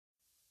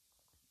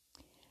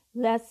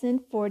Lesson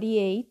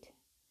 48.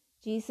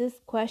 Jesus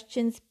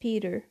questions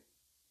Peter.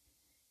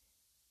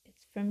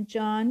 It's from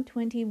John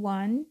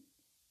 21,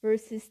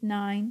 verses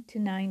 9 to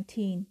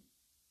 19.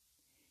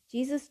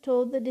 Jesus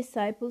told the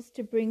disciples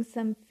to bring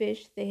some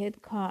fish they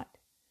had caught.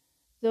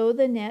 Though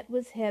the net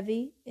was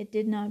heavy, it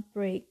did not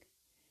break.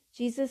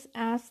 Jesus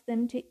asked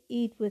them to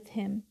eat with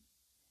him.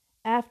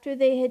 After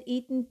they had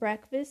eaten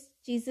breakfast,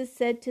 Jesus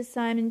said to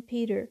Simon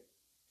Peter,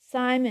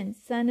 "Simon,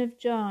 son of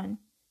John,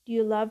 do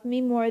you love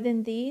me more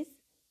than these?"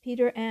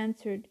 Peter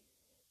answered,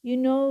 "You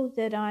know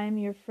that I am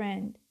your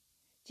friend."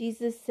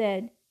 Jesus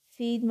said,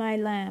 "Feed my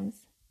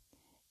lambs."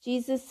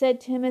 Jesus said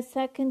to him a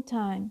second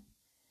time,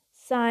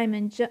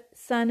 "Simon,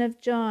 son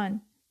of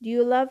John, do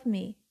you love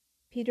me?"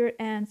 Peter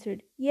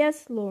answered,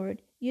 "Yes,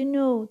 Lord, you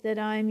know that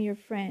I am your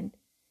friend."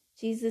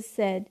 Jesus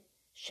said,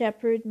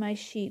 "Shepherd my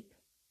sheep."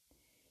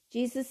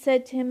 Jesus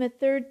said to him a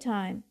third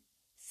time,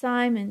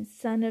 "Simon,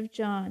 son of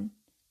John,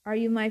 are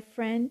you my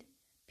friend?"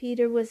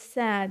 Peter was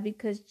sad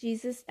because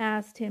Jesus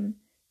asked him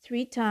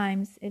 3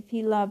 times if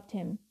he loved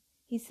him.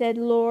 He said,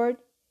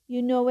 "Lord,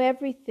 you know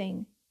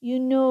everything. You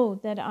know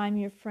that I'm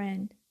your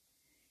friend."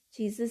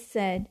 Jesus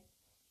said,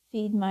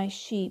 "Feed my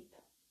sheep."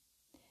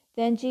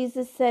 Then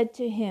Jesus said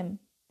to him,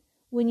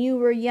 "When you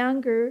were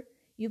younger,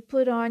 you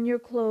put on your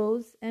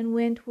clothes and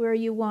went where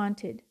you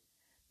wanted.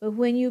 But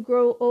when you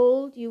grow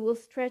old, you will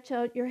stretch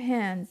out your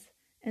hands,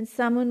 and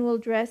someone will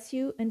dress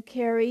you and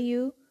carry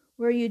you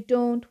where you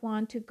don't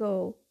want to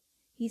go."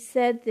 He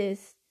said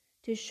this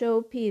to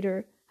show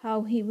Peter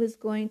how he was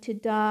going to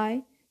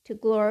die to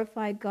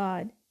glorify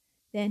God.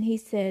 Then he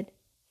said,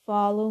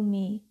 "Follow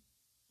me."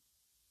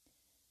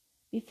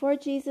 Before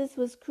Jesus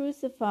was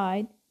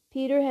crucified,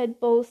 Peter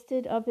had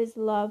boasted of his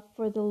love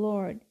for the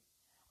Lord.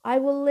 "I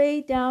will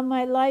lay down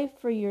my life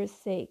for your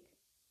sake."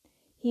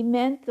 He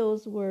meant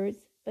those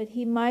words, but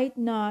he might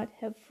not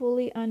have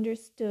fully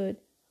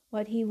understood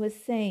what he was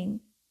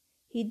saying.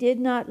 He did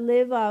not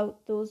live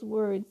out those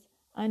words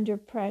under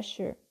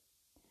pressure.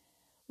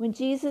 When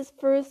Jesus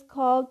first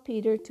called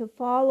Peter to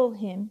follow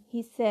him,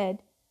 he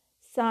said,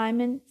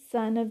 "Simon,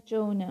 son of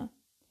Jonah."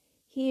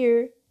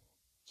 Here,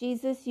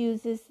 Jesus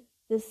uses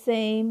the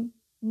same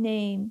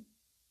name.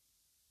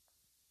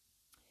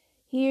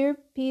 Here,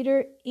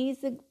 Peter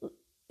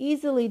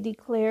easily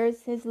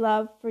declares his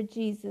love for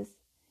Jesus.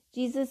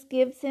 Jesus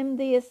gives him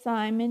the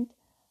assignment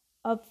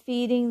of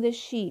feeding the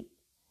sheep,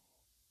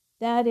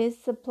 that is,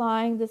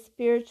 supplying the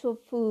spiritual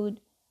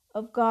food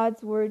of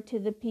God's word to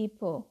the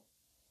people.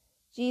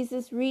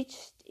 Jesus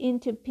reached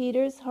into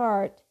Peter's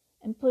heart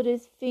and put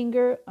his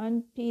finger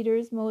on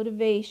Peter's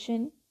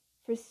motivation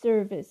for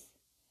service.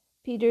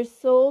 Peter's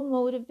sole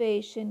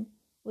motivation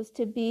was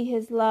to be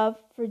his love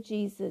for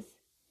Jesus.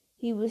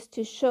 He was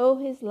to show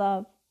his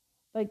love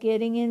by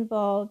getting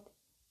involved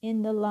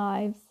in the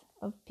lives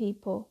of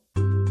people.